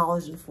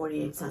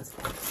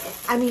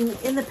 $4.48. I mean,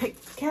 in the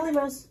pic, Kelly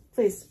Rose,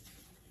 please.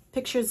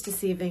 Picture's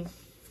deceiving.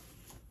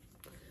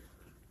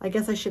 I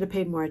guess I should have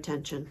paid more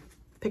attention.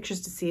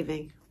 Picture's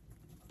deceiving.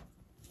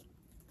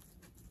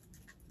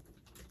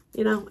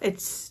 You know,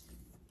 it's...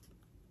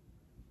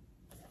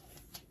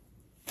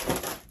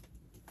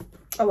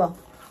 Oh, well.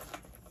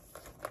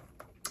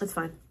 It's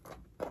fine.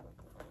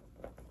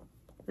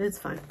 It's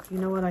fine. You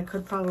know what? I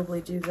could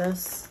probably do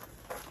this.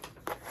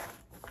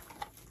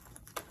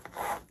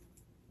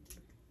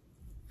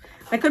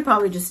 I could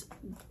probably just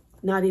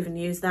not even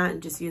use that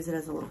and just use it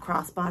as a little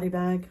crossbody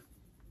bag.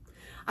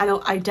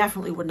 I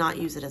definitely would not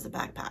use it as a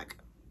backpack.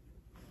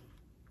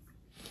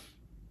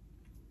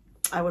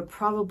 I would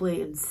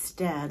probably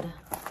instead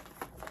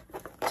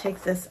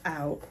take this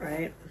out,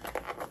 right?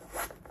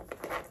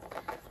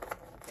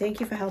 Thank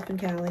you for helping,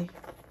 Callie.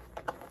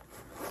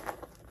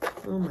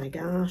 Oh my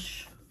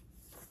gosh.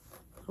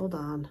 Hold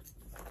on.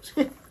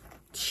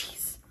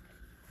 Jeez.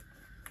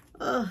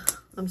 Ugh,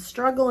 I'm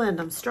struggling.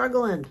 I'm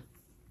struggling.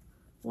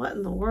 What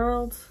in the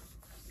world?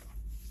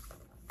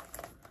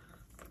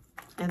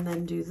 And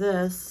then do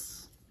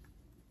this.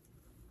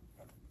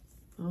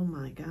 Oh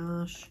my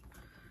gosh.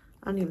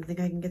 I don't even think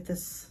I can get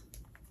this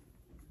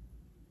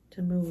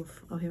to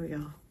move. Oh, here we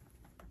go.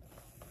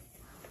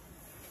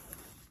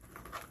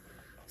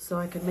 So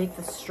I could make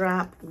the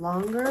strap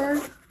longer,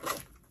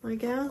 I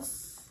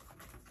guess.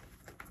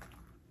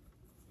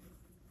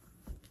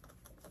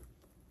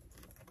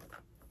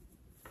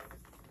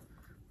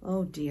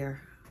 Oh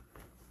dear.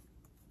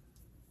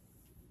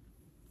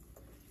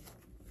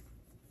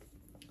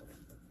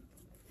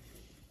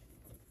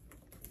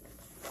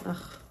 Ugh.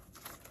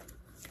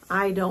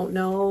 I don't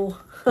know.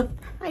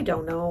 I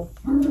don't know.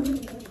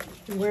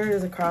 Where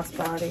is a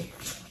crossbody?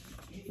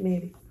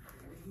 Maybe.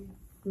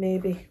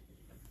 Maybe.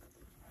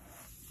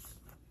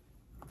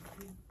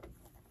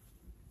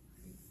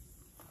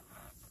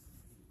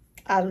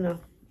 I don't know.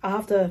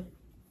 I'll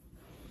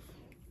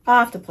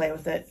have to play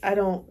with it. I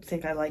don't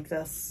think I like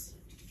this.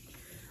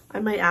 I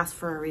might ask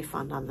for a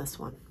refund on this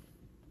one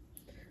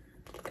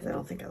because I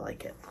don't think I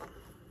like it.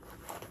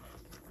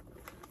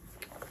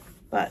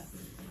 But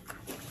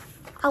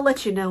I'll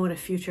let you know in a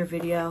future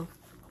video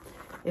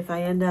if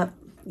I end up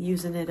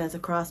using it as a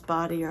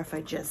crossbody or if I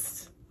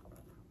just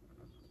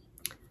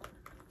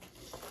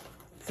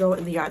throw it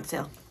in the yard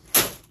sale.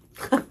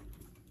 I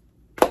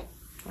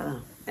don't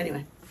know.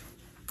 Anyway.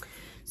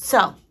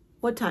 So,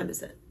 what time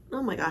is it?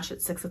 Oh my gosh,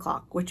 it's 6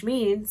 o'clock, which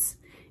means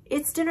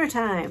it's dinner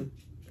time.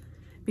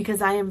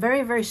 Because I am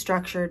very, very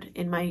structured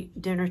in my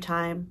dinner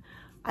time.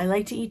 I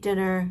like to eat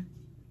dinner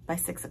by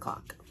 6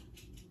 o'clock.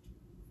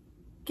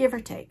 Give or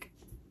take.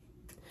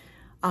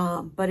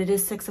 But it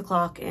is 6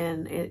 o'clock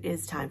and it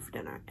is time for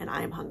dinner and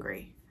I am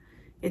hungry.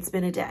 It's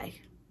been a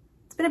day.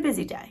 It's been a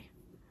busy day,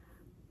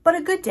 but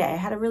a good day. I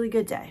had a really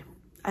good day.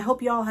 I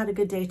hope you all had a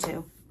good day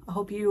too. I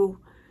hope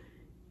you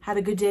had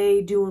a good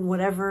day doing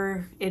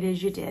whatever it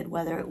is you did,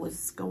 whether it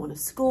was going to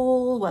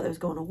school, whether it was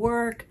going to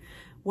work,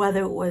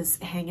 whether it was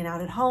hanging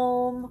out at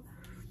home,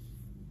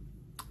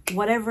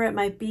 whatever it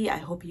might be. I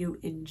hope you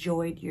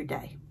enjoyed your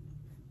day.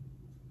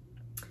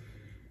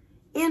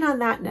 And on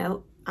that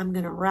note, I'm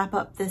going to wrap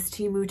up this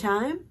Temu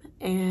time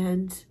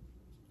and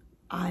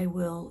I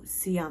will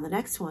see you on the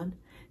next one.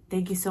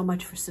 Thank you so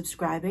much for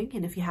subscribing.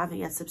 And if you haven't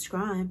yet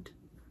subscribed,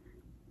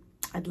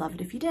 I'd love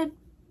it if you did.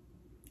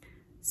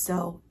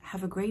 So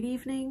have a great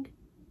evening,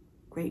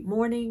 great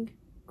morning,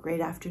 great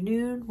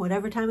afternoon,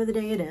 whatever time of the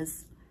day it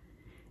is.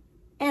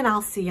 And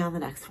I'll see you on the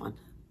next one.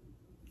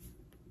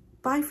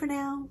 Bye for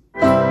now.